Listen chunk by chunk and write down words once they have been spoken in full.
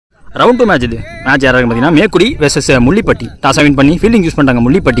Round 2 match இது. Match யாராக பார்த்தீங்கன்னா Mekkudi versus Mullipatti. Toss win பண்ணி ஃபீல்டிங் யூஸ் பண்ணுறாங்க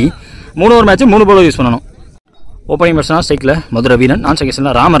Mullipatti. 3 over match 3 bowler use பண்ணணும். ஓப்பனிங் பேட்ஸ்மேன் ஸ்ட்ரைக்கில் மதுரை வீரன், நான்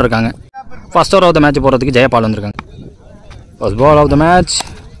செகண்ட்ஸில் ராமர் இருக்காங்க. First over of the match போகிறதுக்கு ஜெயபால் வந்திருக்காங்க. First ball of the match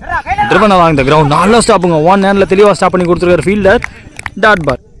driven along the ground. நல்லா ஸ்டாப்புங்க, 1 ஹேண்டில் தெளிவாக ஸ்டாப் பண்ணி கொடுத்துருக்காரு fielder. Dot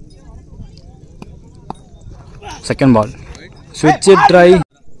ball. Second ball ஸ்விட்ச் try.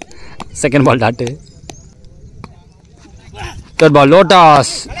 Second ball tattoo. Third பால்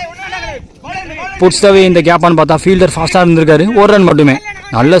லோட்டாஸ் புட்ஸ் தவே இந்த கேப்பான்னு பார்த்தா ஃபீல்டர் ஃபாஸ்ட்டாக இருந்திருக்காரு. 1 ரன் மட்டுமே.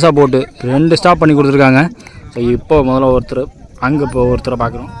 நல்ல சப்போர்ட்டு, 2 ஸ்டாப் பண்ணி கொடுத்துருக்காங்க. ஸோ இப்போ முதல்ல ஒருத்தர் அங்கே இப்போ ஒருத்தரை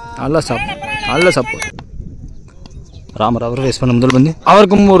பார்க்குறோம். நல்ல சப்போர்ட். ராமர் அவர் ஃபேஸ் பண்ண முதல் வந்து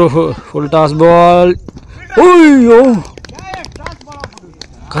அவருக்கும் ஒரு ஃபுல் டாஸ் பால். ஓய்யோ,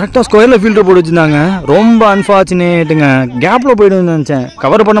 கரெக்டாக ஸ்கொயரில் ஃபீல்டர் போட்டு வச்சுருந்தாங்க. ரொம்ப அன்ஃபார்ச்சுனேட்டுங்க. கேப்பில் போய்டுன்னு நினச்சேன்.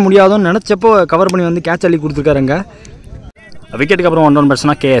 கவர் பண்ண முடியாதுன்னு நினச்சப்போ கவர் பண்ணி வந்து கேட்ச் அள்ளி கொடுத்துருக்காருங்க. விக்கெட்டுக்கு அப்புறம் 1 ரன்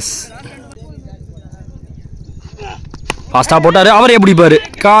பேட்ஸ்னா கேஎஸ் ஃபாஸ்ட்டாக போட்டார். அவர் எப்படி பாரு,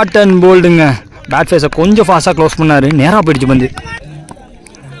 காட்டன் போல்டுங்க. பேட் ஃபேஸை கொஞ்சம் ஃபாஸ்ட்டாக க்ளோஸ் பண்ணார். நேராக போயிடுச்சு பந்து.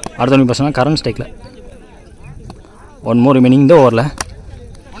 அடுத்த 1 பேட்ஸ்னா கரண்ட் ஸ்ட்ரைக்கில். 1 more ரிமைனிங் இந்த ஓவரில்.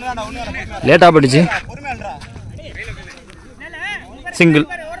 லேட்டாக போயிடுச்சு. சிங்கிள்.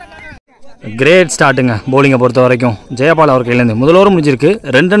 கிரேட் ஸ்டார்ட்டுங்க பவுலிங்கை பொறுத்த வரைக்கும். ஜெயபால் அவர் கையிலேருந்து முதல் ஓவர் முடிஞ்சிருக்கு.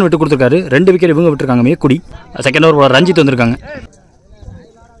 2 ரன் விட்டு கொடுத்துருக்காரு. 2 விக்கெட் இவங்க விட்டுருக்காங்க மேக்குடி. செகண்ட் ஓவர் ரஞ்சித் வந்திருக்காங்க.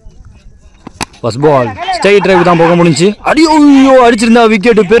 ஃபர்ஸ்ட் பால் ஸ்ட்ரைட் டிரைவ் தான் போக முடிஞ்சு. ஐயோ அடிச்சிருந்தா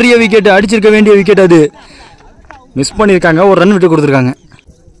விக்கெட்டு, பெரிய விக்கெட்டு, அடிச்சிருக்க வேண்டிய விக்கெட். அது மிஸ் பண்ணியிருக்காங்க. 1 ரன் விட்டு கொடுத்துருக்காங்க.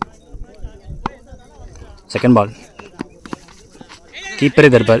 Second ball கீப்பரே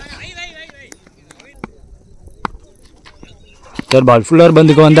தருப்பார். தேர்ட் பால் ஃபுல்லர்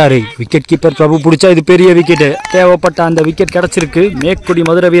பந்துக்கு வந்தார். விக்கெட் கீப்பர் பிரபு பிடிச்சா இது பெரிய விக்கெட்டு. தேவைப்பட்ட அந்த விக்கெட் கிடச்சிருக்கு. மேக்குடி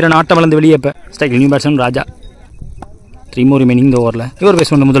மதுரை வீரன் ஆட்டம் வளர்ந்து வெளியே. இப்போ ஸ்ட்ரைக் நியூ பேட்ஸ்மேன் ராஜா. 3 more ரிமைனிங் இந்த ஓவரில். இவர்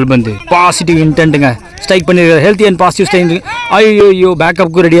பேஸ் பண்ண முதல் பந்து பாசிட்டிவ் இன்டென்ட்டுங்க. ஸ்ட்ரைக் பண்ணியிருக்காரு. Healthy and positive strike. ஐயோ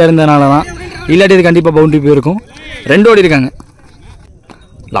பேக்கப்புக்கு ரெடியாக இருந்ததுனால தான், இல்லாட்டி இது கண்டிப்பாக பவுண்டரி போயிருக்கும். 2 ஓடி இருக்காங்க.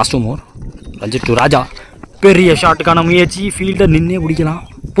 Last 2 more. ரஞ்சித் டு ராஜா. பெரிய ஷாட்டுக்கான முயற்சி. ஃபீல்டர் நின்னே பிடிக்கலாம்.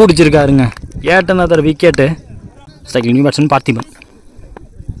 பிடிச்சிருக்காருங்க. ஏட்டனதர் wicket. Strike new batsman Parthiban.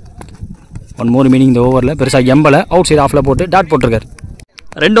 1 more remaining இந்த ஓவரில். பெருசாக எம்பலை அவுட் சைடு ஆஃபில் போட்டு டாட் போட்டிருக்காரு.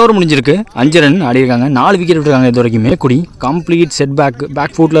 2 ஓவர் முடிஞ்சிருக்கு. 5 ரன் ஆடிருக்காங்க. 4 விக்கெட் விட்டுருக்காங்க இது வரைக்கும் மேக்குடி. கம்ப்ளீட் செட்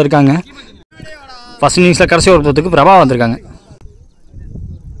பேக் ஃபுட்டில் இருக்காங்க. ஃபர்ஸ்ட் இன்னிங்ஸில் கடைசி ஓவர் போகிறதுக்கு பிரபா வந்திருக்காங்க.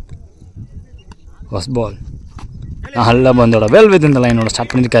 ஃபர்ஸ்ட் பால் நல்ல பந்தோட வெல் வித் இந்த லைனோட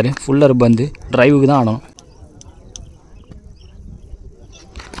ஸ்டார்ட் பண்ணியிருக்காரு. ஃபுல்லர் பந்து டிரைவுக்கு தான் ஆடணும்.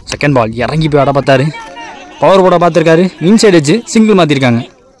 செகண்ட் பால் இறங்கி போய் ஆட பார்த்தாரு. பவர் போட பார்த்துருக்காரு. இன்சைட் வச்சு சிங்கிள் மாற்றிருக்காங்க.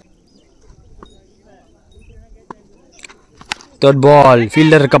 தேர்ட் பால்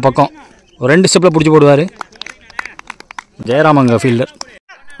ஃபீல்டர் இருக்க பக்கம் ஒரு 2 ஸ்டெப்பில் பிடிச்சி போடுவார். ஜெயராம் அங்கே fielder.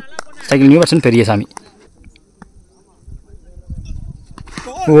 Cycle new batsman Periyasamy.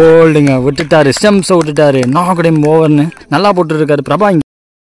 ஓல்டுங்க விட்டுட்டாரு. ஸ்டெம்ஸை விட்டுட்டாரு. நாக் டைம் ஓவர்னு நல்லா போட்டுருக்காரு பிரபா.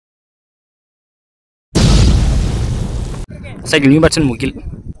 சைக்கிள் நியூ பேட்ஸ்மேன் முகில்.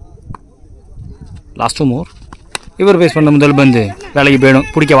 Last 2 more. இவர் பேஸ் பண்ண முதல் பந்து வேலைக்கு போயிடும்.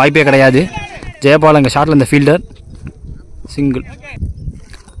 பிடிக்க வாய்ப்பே கிடையாது. ஜெயபால் அங்கே ஷாட்டில் இந்த ஃபீல்டர். சிங்கிள்.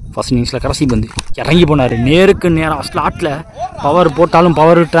 ஃபர்ஸ்ட் இன்னிங்ஸில் கடைசி பந்து இறங்கி போனார். நேருக்கு நேராக ஸ்லாட்டில் பவர் போட்டாலும்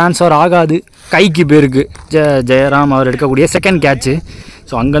பவர் ட்ரான்ஸ்ஃபர் ஆகாது. கைக்கு பேருக்கு ஜெயராம் அவர் எடுக்கக்கூடிய செகண்ட் கேட்ச்சு.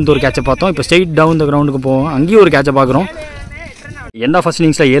 ஸோ அங்கேருந்து ஒரு கேட்சை பார்த்தோம். இப்போ ஸ்ட்ரெயிட் டவுன் த கிரவுண்டுக்கு போவோம். அங்கேயும் ஒரு கேட்சை பார்க்குறோம். என்ன ஃபர்ஸ்ட்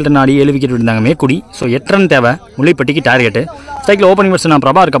இன்னிங்ஸில் 7 ரன் ஆடி 7 விக்கெட் விட்டுருந்தாங்க மேக்குடி. ஸோ 8 ரன் தேவை முள்ளிப்பட்டிக்கு டார்கெட்டு. ஸ்ட்ரைக்கில் ஓப்பனிங் பேட்ஸ்மேன்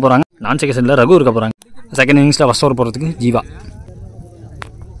பிரபா இருக்க போகிறாங்க. நான் செகண்டில் ரகு இருக்க போகிறாங்க. செகண்ட் இன்னிங்ஸில் ஃபர்ஸ்ட் ஓவர் போகிறதுக்கு ஜீவா.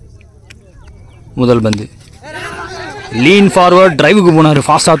 முதல் பந்து லீன் ஃபார்வர்ட் டிரைவுக்கு போனார்.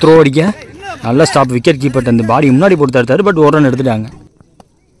 ஃபாஸ்ட்டாக த்ரோ அடிக்க நல்ல ஸ்டாப். விக்கெட் கீப்பர் அந்த பாடி முன்னாடி போட்டு தடுத்தார். பட் 1 ரன் எடுத்துட்டாங்க.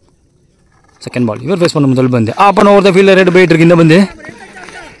 செகண்ட் பால் இவர் ஃபேஸ் பண்ண முதல் பந்து. அப்போ ஒருத்தர் ஃபீல்டர் ரேட்டு போயிட்டு இருக்கு. இந்த பந்து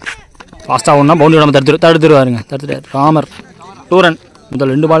ஃபாஸ்ட்டாக ஒன்றா பவுண்டரி விடாமல் தடுத்துருவாருங்க. தடுத்துட்டார் ராமர். 2 ரன்.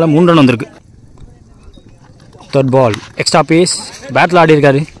 முதல் 2 பாலில் 3 ரன் வந்திருக்கு. தேர்ட் பால் எக்ஸ்ட்ரா பேஸ் பேட்டில் ஆடி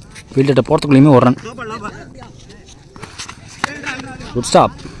இருக்காரு. ஃபீல்டர்கிட்ட போகிறதுக்குள்ளேயுமே 1 ரன். Good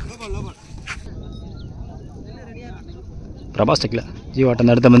stop. பிரபா ஸ்டெக்கில் ஜீவாட்டம்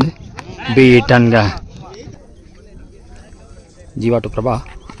அடுத்த வந்து பீட்டன்ங்க. Jeeva to Prabha.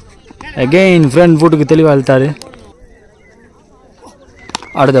 Again front ஃபுட்டுக்கு தெளிவாக இழுத்தாரு.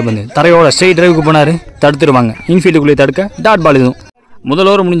 அடுத்த பந்து தரையோட ஸ்ட்ரெயிட் டிரைவுக்கு போனார். தடுத்துருவாங்க. இன்ஃபீல்டுக்குள்ளேயே தடுக்க டாட் பால். இதுவும் முதல்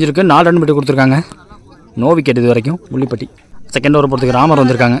ஓவர் முடிஞ்சிருக்கு. 4 ரன் விட்டு கொடுத்துருக்காங்க. நோ விக்கெட் இது வரைக்கும் முள்ளிப்பட்டி. செகண்ட் ஓவர் போகிறதுக்கு ராமர்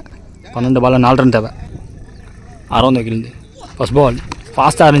வந்திருக்காங்க. 12 பாலில் 4 ரன் தேவை. 6வது விக்கெட்லேருந்து. ஃபர்ஸ்ட் பால்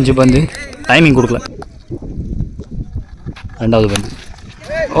ஃபாஸ்ட்டாக இருந்துச்சு பந்து. டைமிங் கொடுக்கல. 2வது பந்து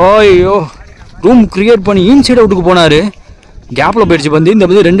ஓய்யோ ரூம் கிரியேட் பண்ணி இன்சைட் அவுட்டுக்கு போனார். கேப்பில் போயிடுச்சு வந்து இந்த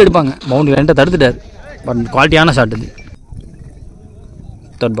பந்து 2 எடுப்பாங்க. பவுண்டரி 2 தடுத்துட்டார். பட் குவாலிட்டியான ஷாட் இது.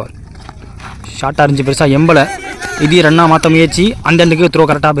 தேர்ட் பால் ஷார்ட்டாக இருந்துச்சு, பெருசாக எம்பலை. இது ரன்னாக மாற்ற முயற்சி. அந்த எண்டுக்கு த்ரோ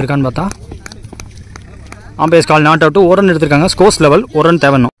கரெக்டாக போயிருக்கான்னு பார்த்தா ஆம்பேஸ் கால் நாட் அவுட்டு. ஒரு ரன் எடுத்திருக்காங்க. Scores level 1 run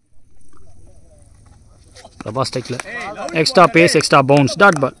தேவணும். பிரபா ஸ்ட்ரைக்கில் extra base extra bounce.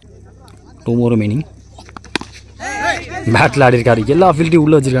 Dot ball. 2 more remaining. Battle ஆடி இருக்காரு. எல்லா ஃபீல்டையும்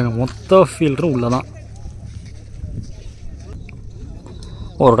உள்ளே வச்சுருக்காங்க. மொத்த ஃபீல்டரும் உள்ளே தான்.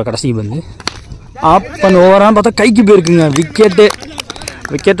 ஓவரோட கடைசி வந்து அப்பன் ஓவரான்னு பார்த்தா கைக்கு போயிருக்குங்க.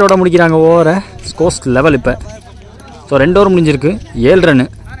 விக்கெட்டோட முடிக்கிறாங்க ஓவரை. ஸ்கோர்ஸ் லெவல் இப்போ. ஸோ 2 ஓவர் முடிஞ்சிருக்கு. 7 ரன்னு.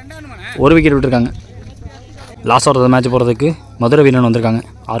 1 விக்கெட் விட்டுருக்காங்க. லாஸ்ட் ஓவர் மேட்ச் போகிறதுக்கு மதுரை வீரன் வந்திருக்காங்க.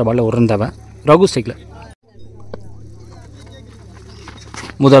 6 பாலில் 1 ரன் தேவை. ரகு ஸ்ட்ரைக்கில்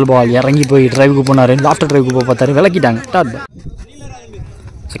முதல் பால் இறங்கி போய் டிரைவுக்கு போனார். லாஃப்டர் டிரைவுக்கு போய் பார்த்தாரு, விளக்கிட்டாங்க. Dot ball.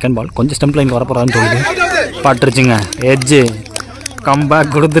 செகண்ட் பால் கொஞ்சம் ஸ்டம்ப் லைனுக்கு வரப்போறான்னு சொல்லுது. பட்டுருச்சுங்க. எட்ஜு கம்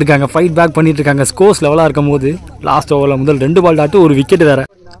பேக் கொடுத்துருக்காங்க. ஃபைட் பேக் பண்ணிட்டு இருக்காங்க. ஸ்கோர்ஸ் லெவலாக இருக்கும் போது லாஸ்ட் ஓவரில் முதல் 2 பால் டாட்டு 1 விக்கெட் வேறு.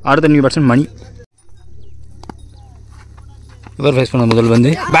 அடுத்த நியூ பேட்ஸ்மேன் மணி. இவர் ஃபேஸ் பண்ண முதல்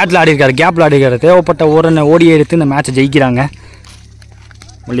வந்து பேட்டில் ஆடி இருக்காரு, கேப்பில் ஆடி இருக்காரு. தேவைப்பட்ட ஒரு ரன்னை ஓடியே எடுத்து இந்த மேட்சை ஜெயிக்கிறாங்க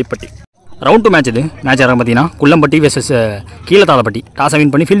முல்லிப்பட்டி. ரவுண்ட் 2 மேட்ச் இது. மேட்ச் யாராவது பார்த்தீங்கன்னா குள்ளம்பட்டி வெர்சஸ் கீழே தாளப்பட்டி. டாஸை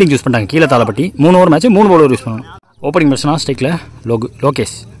வின் பண்ணி ஃபீல்டிங் யூஸ் பண்ணிட்டாங்க கீழே Thalapatti. 3 over match 3 bowler use பண்ணணும். ஓப்பனிங் பேட்ஸ்னா ஸ்ட்ரைக்கில்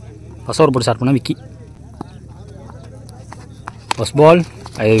லோகேஷ். ஃபர்ஸ்ட் ஓவர் போட்டு ஸ்டார்ட் பண்ணால் விக்கி. ஃபர்ஸ்ட் பால்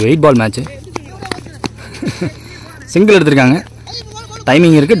 8 பால் மேட்ச்சு. சிங்கிள் எடுத்திருக்காங்க.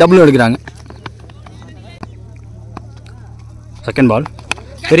 டைமிங் இருக்குது. டபுள் எடுக்கிறாங்க. செகண்ட் பால்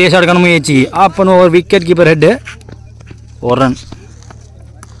பெரிய ஷாட் முயற்சி. அப்பன் over wicket keeper head. 1 run.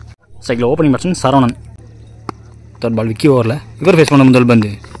 Cycle opening batsman Saravanan. Third பால் விக்கி ஓவரில் இவர் ஃபேஸ் பண்ண முதல் பந்து.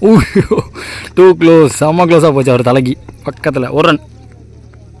 Too close. செம்ம க்ளோஸாக போச்சு அவர் தலைக்கு பக்கத்தில். 1 ரன்.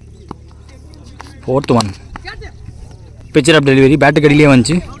 4th one. பிச்சர் அப் டெலிவரி பேட்டு கடியிலே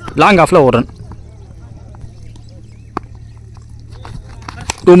வந்துச்சு. லாங் ஆஃபில் 1 run.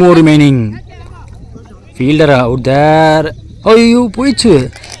 2 more remaining. Fielder out there. ஐயோ போயிடுச்சு.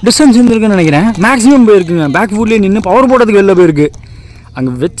 டிஸ்டன்ஸ் இருந்திருக்குன்னு நினைக்கிறேன். மேக்ஸிமம் போயிருக்குங்க. பேக் ஃபுட்லேயே நின்று பவர் போட்டதுக்கு வெளில போயிருக்கு.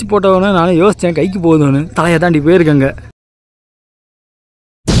 அங்கே வச்சு போட்டவொன்னே நானும் யோசித்தேன் கைக்கு போகுதுன்னு. தலையை தாண்டி போயிருக்கங்க.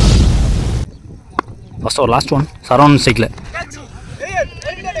 ஃபஸ்ட் ஒரு லாஸ்ட் ஒன் சரவணன் ஸ்ட்ரைக்கில்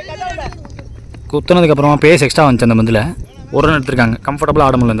குத்துனதுக்கப்புறமா பேஸ் எக்ஸ்ட்ரா வந்துச்சு. அந்த பந்தில் 1 ரன் எடுத்திருக்காங்க. கம்ஃபர்டபுளாக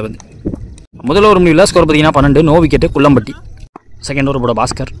ஆட முடியல அந்த பந்து. முதல் ஓவர் முடியல. ஸ்கோர் பார்த்தீங்கன்னா 12. No wicket Kullampatti. Second over போட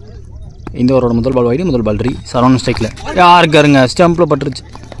பாஸ்கர். இந்த ஓவரோட முதல் பால் வைடு, முதல் பால் ரீ. சரவணன் ஸ்ட்ரைக்கில் யாருக்காருங்க ஸ்டம்பில் பட்டுருச்சு,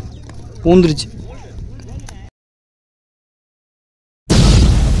 பூந்துருச்சு.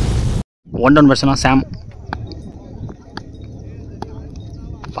 1 down பேட்ஸ்னா சாம்.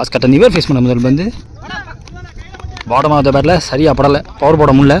 பாஸ்கர் இவர் ஃபேஸ் பண்ண முதல் வந்து பாட்டம் ஆஃப் த பேட்டில் சரியாக படலை. பவர்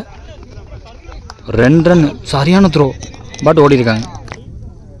போட முடியல. 2 ரன். சரியான த்ரோ. பட் ஓடி இருக்காங்க.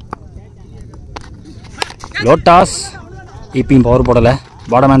 லோட்டாஸ் இப்பயும் பவர் போடலை.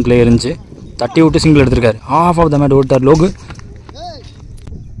 பாடமேன் பிளேயர் இருந்துச்சு. தட்டி விட்டு சிங்கிள் எடுத்திருக்காரு. Of of the mat ஓட்டார் Logu.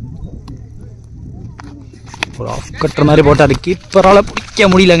 ஒரு ஆஃப் கட்டுற மாதிரி போட்டார். கீப்பரால் பிடிக்க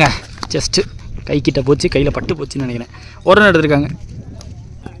முடியலங்க. ஜஸ்ட்டு கை கிட்ட போச்சு, கையில் பட்டு போச்சுன்னு நினைக்கிறேன். 1 ரன் எடுத்திருக்காங்க.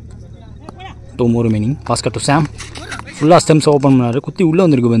 2 more remaining. பாஸ்கர் டு சாம். ஃபுல்லாக ஸ்டெம்ஸ் ஓப்பன் பண்ணார். குத்தி உள்ளே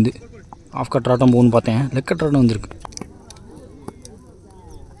வந்திருக்கு வந்து. ஆஃப் கட்ராட்டம் போகணுன்னு பார்த்தேன். லெக் கட்ராட்டம் வந்திருக்கு.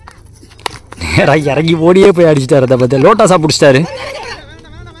 நேராக இறங்கி ஓடியே போய் அடிச்சிட்டாரு. அதை பார்த்து லோட்டாஸாக பிடிச்சிட்டாரு.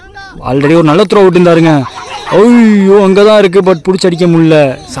 ஆல்ரெடி ஒரு நல்ல த்ரோ விட்டுருந்தாருங்க. ஐயோ அங்கே தான் இருக்குது. பட் பிடிச்சி அடிக்க முடியல.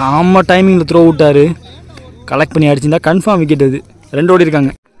 செம்ம டைமிங்கில் த்ரோ விட்டார். கலெக்ட் பண்ணி அடிச்சிருந்தா கன்ஃபார்ம் விக்கெட். அது 2 ஓடி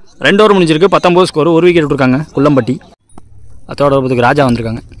இருக்காங்க. 2 ஓவர் முடிஞ்சிருக்கு. 19 ஸ்கோர். 1 விக்கெட் விட்டுருக்காங்க குள்ளம்பட்டி. அதோட ஒருபத்துக்கு ராஜா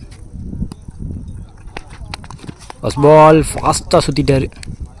வந்திருக்காங்க. ஃபர்ஸ்ட் பால் ஃபாஸ்ட்டாக சுற்றிட்டார்.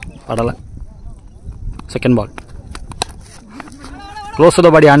 படலை. Second ball close to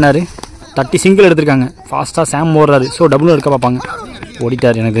the பாடி ஆடினார். தட்டி சிங்கிள் எடுத்திருக்காங்க. ஃபாஸ்ட்டாக சாம் ஓடுறாரு. ஸோ டபுளும் எடுக்க பார்ப்பாங்க.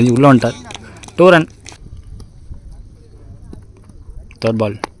 ஓடிட்டார். எனக்கு தெரிஞ்சு உள்ளே வந்துட்டார். 2 ரன். தேர்ட்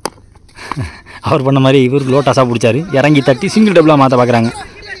பால் அவர் பண்ண மாதிரி இவர் லோட்டாஸாக பிடிச்சாரு. இறங்கி தட்டி சிங்கிள் டபுளாக மாற்ற பார்க்குறாங்க.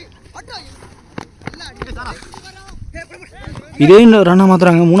 இதே ரன்னாக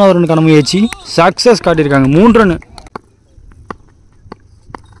மாற்றுறாங்க. 3வது ரன்னுக்கான முயற்சி. சக்ஸஸ் காட்டியிருக்காங்க. 3 ரன்.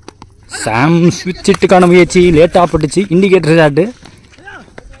 சாம் ஸ்விட்சிட்டுக்கான முயற்சி லேட்டாக பட்டுச்சு. Indicator shot.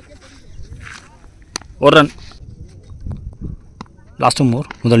 1 ரன். லாஸ்ட் மோர்.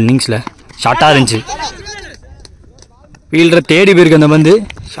 முதல் இன்னிங்ஸில் ஷார்ட்டாக இருந்துச்சு. ஃபீல்டரை தேடி போயிருக்கு அந்த வந்து.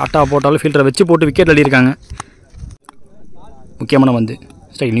 ஷார்ட்டாக போட்டாலும் ஃபீல்டரை வச்சு போட்டு விக்கெட் அடியிருக்காங்க. முக்கியமான வந்து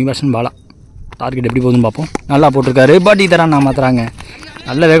strike new batsman Bala. Target எப்படி போகுதுன்னு பார்ப்போம். நல்லா போட்டிருக்காரு. பட் இதெல்லாம் நான் மாற்றுறாங்க.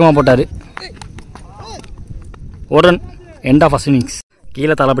 நல்ல வேகமாக போட்டார். 1 run. End of first innings.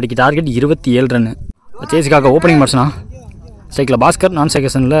 கீழே தளப்படிக்கு டார்கெட் 27 ரன். சேஸுக்காக ஓப்பனிங் பேட்ஸ்னா ஸ்ட்ரைக்கில் பாஸ்கர், நான்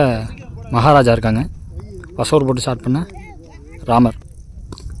செகஷனில் மகாராஜா இருக்காங்க. ஃபர்ஸ்ட் ஓவர் போட்டு ஸ்டார்ட் பண்ண ராமர்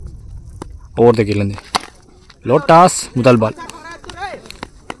ஓவர் த கீழேருந்து லோட்டாஸ் முதல் பால்.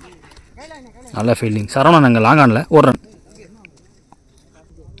 நல்ல ஃபீல்டிங். சரவணன் அங்கே லாங் ஆனில் ஒரு ரன்.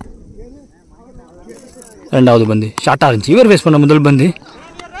 ரெண்டாவது பந்து ஷார்ட்டாக இருந்துச்சு. இவர் ஃபேஸ் பண்ண முதல் பந்து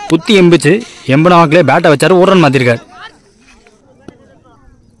குத்தி எம்பிச்சு. எம்பின வாக்கிலே பேட்டை வச்சார். ஒரு ரன் மாற்றிருக்கார்.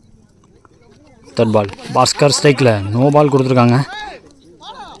 தேர்ட் பால் பாஸ்கர் ஸ்ட்ரைக்கில் நோ பால் கொடுத்துருக்காங்க.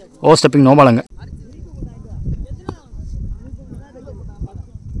 Over stepping no ball. அங்கே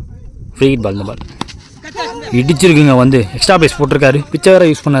ஃப்ரீ ஹிட் பால். இந்த பால் இடிச்சிருக்குங்க. வந்து எக்ஸ்ட்ரா பேஸ் போட்டிருக்காரு. பிச்சை வேற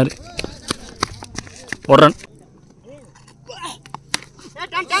யூஸ் பண்ணார். ஒரு ரன்.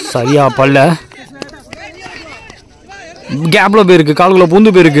 சரியா பல்ல கேப்பில் போயிருக்கு. காலுக்குள்ள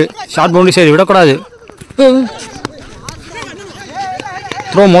பூந்து போயிருக்கு. ஷார்ட் பவுண்டரி சரி விடக்கூடாது.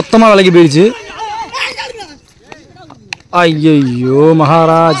 த்ரோ மொத்தமாக விலகி போயிடுச்சு. ஐயோ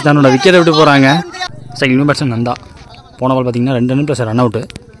மகாராஜ் தன்னோட விக்கெட்டை விட்டு போகிறாங்க. Second new batsman Nanda. போன பால் பார்த்தீங்கன்னா 2 run plus run out.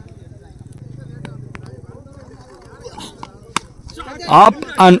 Up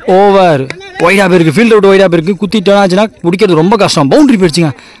and over. ஒய்டாக போயிருக்கு. ஃபீல்ட் அவுட் ஒய்டாக போயிருக்கு. குத்திட்டாச்சுன்னா பிடிக்கிறது ரொம்ப கஷ்டம். பவுண்டரி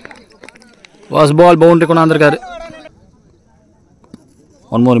போயிடுச்சுங்க. Was ball boundary கொண்டாந்துருக்காரு.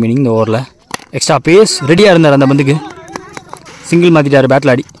 1 more meaning இந்த ஓவரில். எக்ஸ்ட்ரா பேஸ் ரெடியாக இருந்தார். அந்த பந்துக்கு சிங்கிள் மாற்றிட்டார்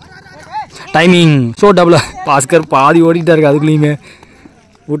பேட்டில் ஆடி. Timing so double. பாஸ்கர் பாதி ஓடிட்டார் இருக்கு. அதுக்குள்ளேயுமே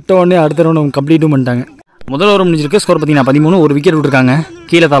விட்ட உடனே அடுத்த ரவுண்ட் கம்ப்ளீட்டும் பண்ணிட்டாங்க. முதல் ஓவர் முடிஞ்சிருக்கு. ஸ்கோர் பார்த்தீங்கன்னா 13. ஒரு விக்கெட் விட்டுருக்காங்க.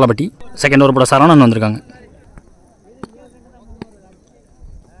 கீழே தாளப்பட்டி. செகண்ட் ஓவர் போட சரவணன் வந்திருக்காங்க.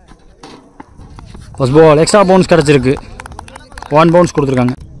 ஃபர்ஸ்ட் பால் எக்ஸ்ட்ரா பவுன்ஸ் கிடச்சிருக்கு. 1 பவுன்ஸ்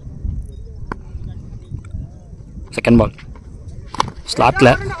கொடுத்துருக்காங்க. செகண்ட் பால் ஸ்லாட்டில்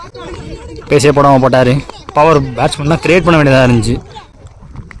பேசியே போடாமல் போட்டார். பவர் பேட்ஸ்மேன்லாம் கிரியேட் பண்ண வேண்டியதாக இருந்துச்சு.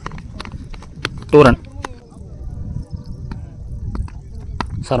 2 ரன்.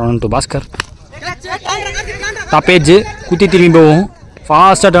 சரவணன் டு பாஸ்கர். டாப்பேஜ் குத்தி திரும்பி போகும்.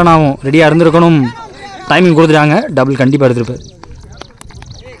 ஃபாஸ்ட்டாக டர்ன் ஆகும். ரெடியாக இருந்திருக்கணும். டைமிங் கொடுத்துட்டாங்க. டபுள் கண்டிப்பாக எடுத்துருப்பார்.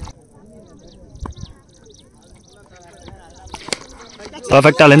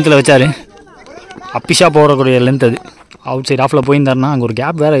 பர்ஃபெக்டாக லென்த்தில் வச்சார். அப்பிஷா போடக்கூடிய லென்த் அது. அவுட் சைட் ஆஃபில் போயிருந்தாருன்னா அங்கே ஒரு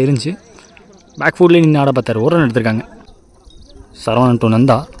கேப் வேறு இருந்துச்சு. பேக் ஃபுட்லேயே நின்று ஆட பார்த்தார். ஒரு ரன் எடுத்திருக்காங்க. சரவணன் டு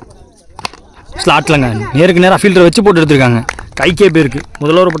நந்தா. ஸ்லாட்லங்க நேருக்கு நேராக ஃபீல்டரை வச்சு போட்டு எடுத்திருக்காங்க. கைக்கே போயிருக்கு.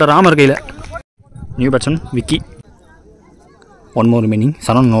 முதல் ஓவர் போட்ட ராமர் கையில். New batsman Vicky. 1 more meaning.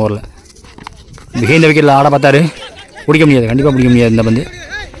 Saravanan ஓவரில் பிஹைண்ட் விக்கெட்டில் ஆட பார்த்தாரு. பிடிக்க முடியாது. கண்டிப்பாக பிடிக்க முடியாது. இந்த பந்து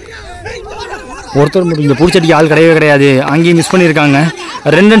ஒருத்தர் மட்டும் இங்கே பிடிச்சடிக்கு ஆள் கிடையவே கிடையாது. அங்கேயும் மிஸ் பண்ணியிருக்காங்க.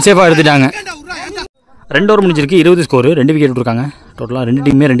 2 ரன் சேஃபாக எடுத்துட்டாங்க. 2 ஓவர் முடிஞ்சிருக்கு. 20 ஸ்கோரு. 2 விக்கெட் விட்டுருக்காங்க. டோட்டலாக 2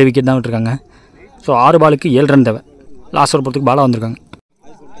 டீமே 2 விக்கெட் தான் விட்டுருக்காங்க. ஸோ 6 பாலுக்கு 7 ரன் தேவை. லாஸ்ட் ஓவர் போகிறதுக்கு பாலாக வந்திருக்காங்க.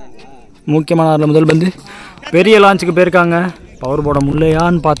 முக்கியமான ஆறில் முதல் பந்து பெரிய லான்ச்சுக்கு போயிருக்காங்க. பவர் போட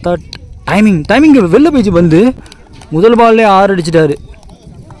முடியலையான்னு பார்த்தா டைமிங் வெளில போயிடுச்சு. பந்து முதல் பால்லே 6 அடிச்சிட்டாரு.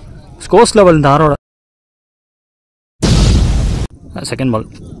 ஸ்கோர்ஸ் லெவல் இந்த 6ஓட. செகண்ட் பால்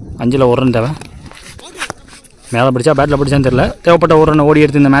 5ல் 1 ரன் தேவை. மேலே பிடிச்சா பேட்டில் பிடிச்சான்னு தெரியல. தேவைப்பட்ட 1 ரன் ஓடி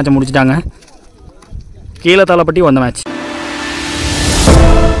எடுத்து இந்த மேட்சை முடிச்சிட்டாங்க. கீழே தலப்பட்டி வந்த மேட்ச்.